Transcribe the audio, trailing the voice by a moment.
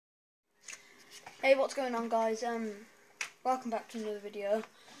Hey, what's going on, guys? Welcome back to another video.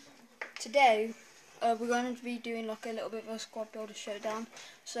 Today, we're going to be doing like a little bit of a squad builder showdown.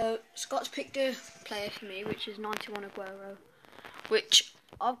 So Scott's picked a player for me, which is 91 aguero. Which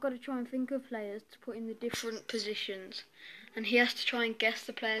I've got to try and think of players to put in the different positions, and he has to try and guess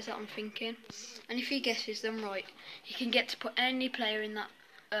the players that I'm thinking. And if he guesses them right, he can get to put any player in that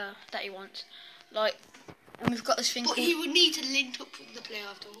that he wants. Like, and we've got this thing. But he would need to link up with the player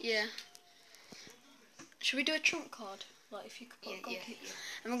afterwards. Yeah. Should we do a trump card? Like, if you could put a goalkeeper. Yeah.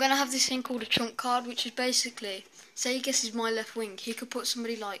 And we're going to have this thing called a trump card, which is basically, say he guesses my left wing, he could put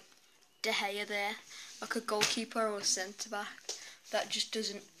somebody like De Gea there, like a goalkeeper or a centre back. That just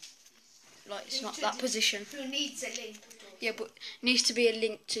doesn't, like, it's not that position. Who needs a link? Yeah, but it needs to be a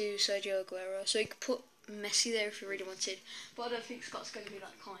link to Sergio Aguero. So you could put Messi there if you really wanted. But I don't think Scott's going to be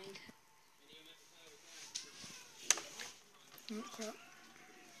that kind.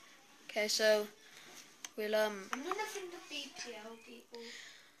 Okay, so we'll I'm gonna think of BPL people.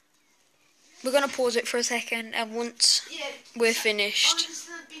 we're gonna pause it for a second, and once we're finished, I'm just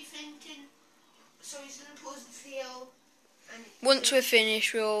gonna be thinking. So he's gonna pause the video. And once we're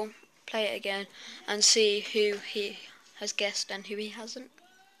finished, we'll play it again and see who he has guessed and who he hasn't.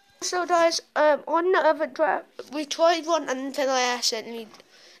 So guys, on the other draft, we tried one and then I accidentally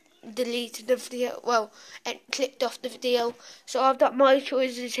deleted the video. Well, it clicked off the video. So I've got my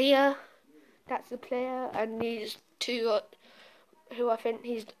choices here. That's the player, and these two who I think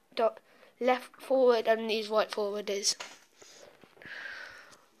he's got left forward and these right forward is.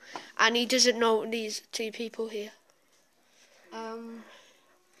 And he doesn't know these two people here.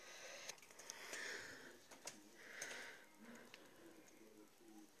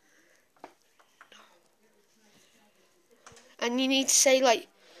 And you need to say like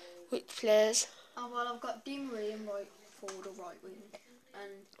which players. Oh, well, I've got Di Maria in right forward or right wing,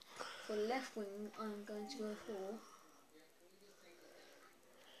 and for left wing, I'm going to go for.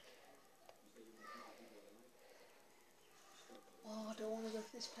 Oh, I don't want to go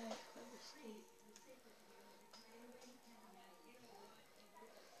for this player.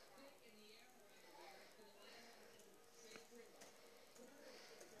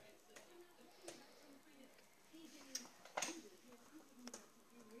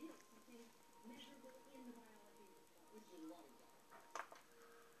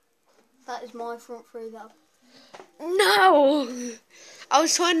 That is my front three. That. No! I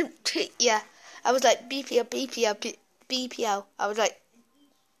was trying to yeah. I was like BPL. I was like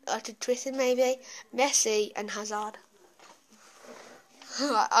to Twitter maybe. Messi and Hazard.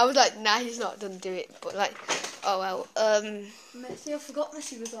 I was like, nah, he's not gonna do it, but like, oh well. Messi, I forgot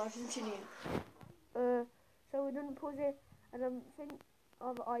Messi was Argentinian. So we're gonna pause it and think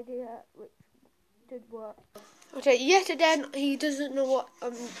of an idea which did work. Okay, yet again he doesn't know what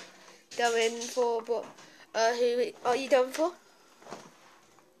I'm going for, but who are you going for?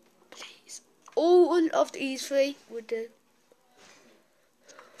 Please. All of these three would do.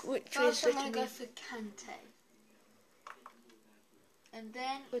 Which First, is I'm going to go for Kante. And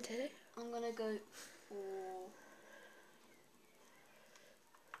then I'm going to go for...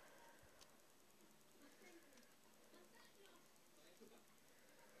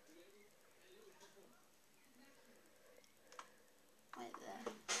 right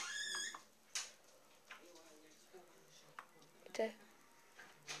there. Okay.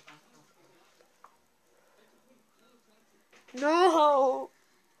 No!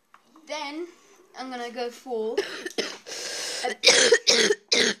 Then I'm going to go for a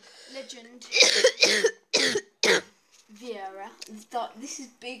legend, Vieira. This is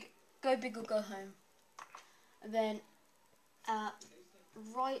big. Go big or go home. And then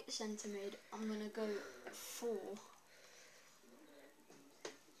right centre mid, I'm going to go for...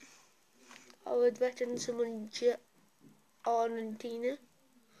 I would reckon someone Argentina.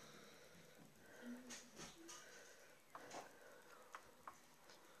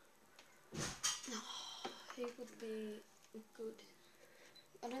 Who would be good?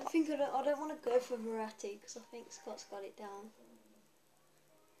 I don't want to go for Verratti because I think Scott's got it down.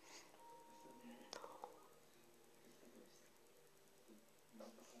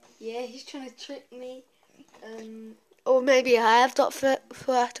 Yeah, he's trying to trick me. Or maybe I have got for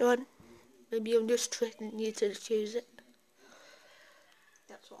that one. Maybe I'm just tricking you to choose it.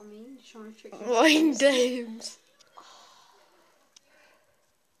 That's what I mean. He's trying to trick me. Mind games.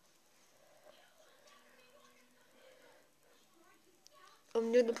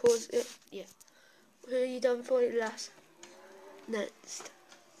 I'm gonna pause it. Yeah. Who are you done for it last? Next.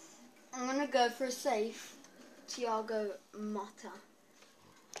 I'm gonna go for a safe Thiago Motta.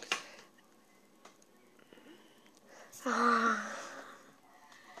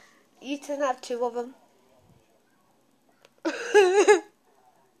 You can have two of them.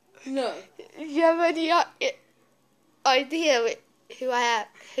 No. Do you have any idea who I am?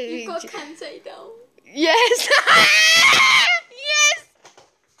 You've got Kante down. Yes!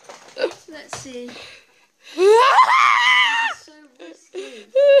 Yes! Let's see. So risky.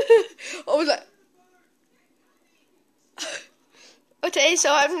 I was like... Okay,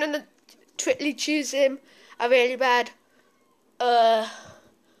 so I'm going to quickly choose him. A really bad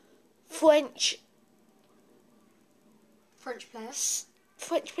French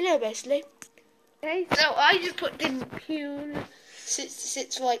player, basically. Okay, so I just put in Pune,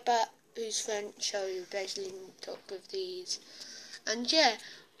 sits right back, who's French, so basically top of these. And yeah,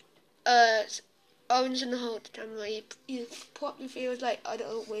 Orange in the whole camera, he probably feels like, I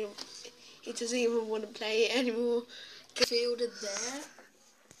don't know, he doesn't even want to play it anymore. Fielded there.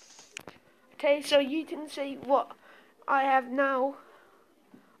 Okay, so you can see what I have now.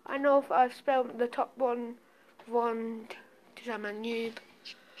 I know if I spelled the top one wrong because I'm a noob.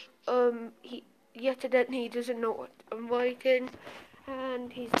 He doesn't know what I'm writing,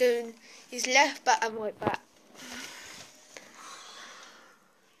 and he's doing his left back and right back.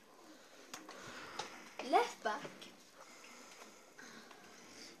 Left back.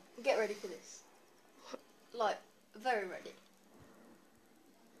 Get ready for this. Like, very ready.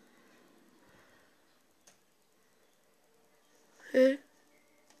 Who?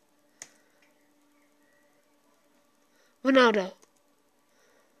 Ronaldo.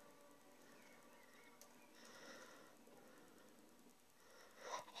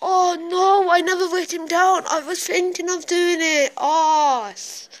 Oh no, I never wrote him down. I was thinking of doing it.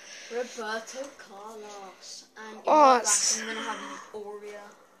 Arse. Roberto Carlos. And in Arse. I'm going to have Aurea.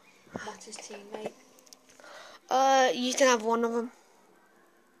 That's his teammate. You can have one of them.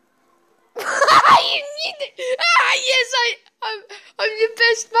 Yes, I'm your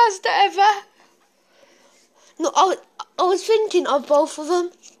best master ever. No, I was thinking of both of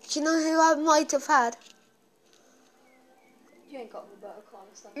them. Do you know who I might have had? You ain't got Roberto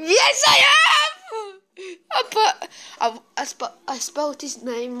Carlos then. Yes, I have. I spelled his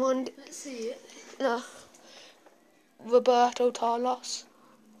name wrong. Let's see it. No, Roberto Carlos.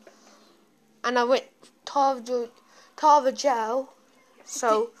 And I went Tarvagel.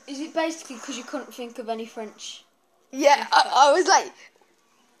 So is it basically because you couldn't think of any French? Yeah, I was like,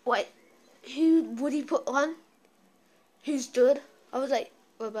 wait, who would he put on? Who's good? I was like,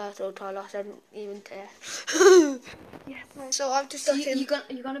 Roberto Carlos. I didn't even care. Yes. So I've just you're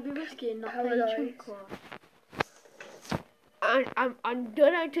gonna be risky and not play chunk or? I'm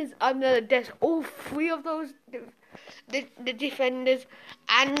gonna just there's all three of those the defenders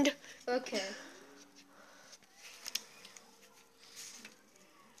and okay.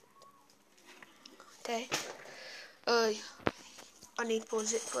 Okay. I need to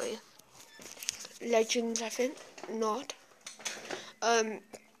pause it for you. Legends, I think. Not.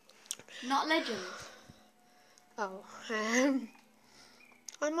 Not legends. Oh.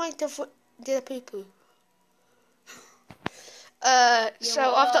 I might have did a poo poo. Yeah, so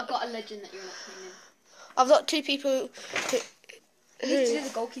well, I've got a legend that you're not playing in. I've got two people. You need to do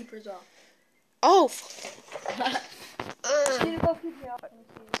the goalkeeper as well. Oh. Do the goalkeeper.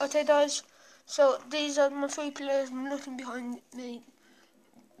 Okay, guys. So these are my three players. I'm looking behind me,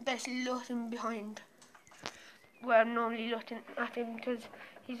 basically looking behind where I'm normally looking at him because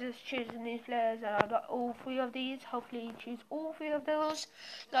he's just choosing these players, and I've got all three of these. Hopefully, you choose all three of those,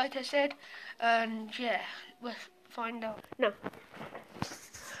 like I said, and yeah, we'll find out. No.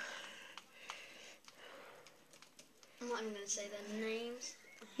 I'm not even going to say their names.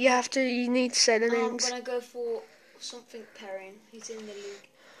 You need to say the names. I'm going to go for something Perrin. He's in the league.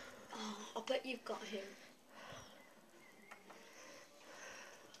 Oh, I bet you've got him.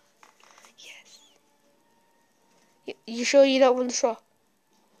 Yes. You sure you don't want to swap?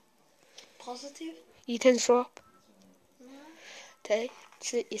 Positive? You can swap. No. Okay,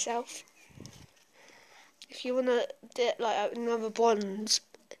 suit yourself. If you want to get like another bronze,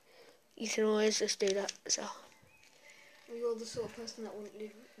 you can always just do that. So. You're the sort of person that wouldn't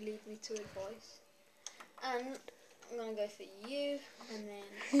lead me to advice. And I'm going to go for you, and then...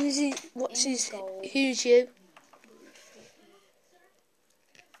 Who's he? What's his... Goal. Who's you?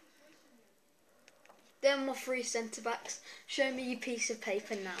 They're my three centre-backs. Show me your piece of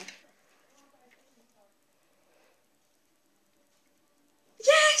paper now.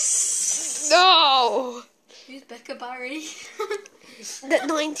 Yes! No! Who's Becca Barry? The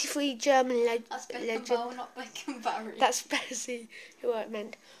 93 German That's legend. Beckenbauer, not Beckenbarry. That's basically who I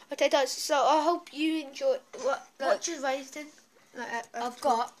meant. Okay, guys, so I hope you enjoyed... What's your rating? I've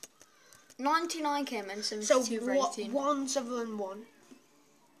got 99 chem and 72 rating. 171.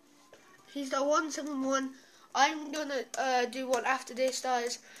 He's the 171. I'm gonna do one after this,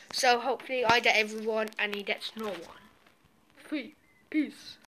 guys. So hopefully I get everyone and he gets no one. Peace.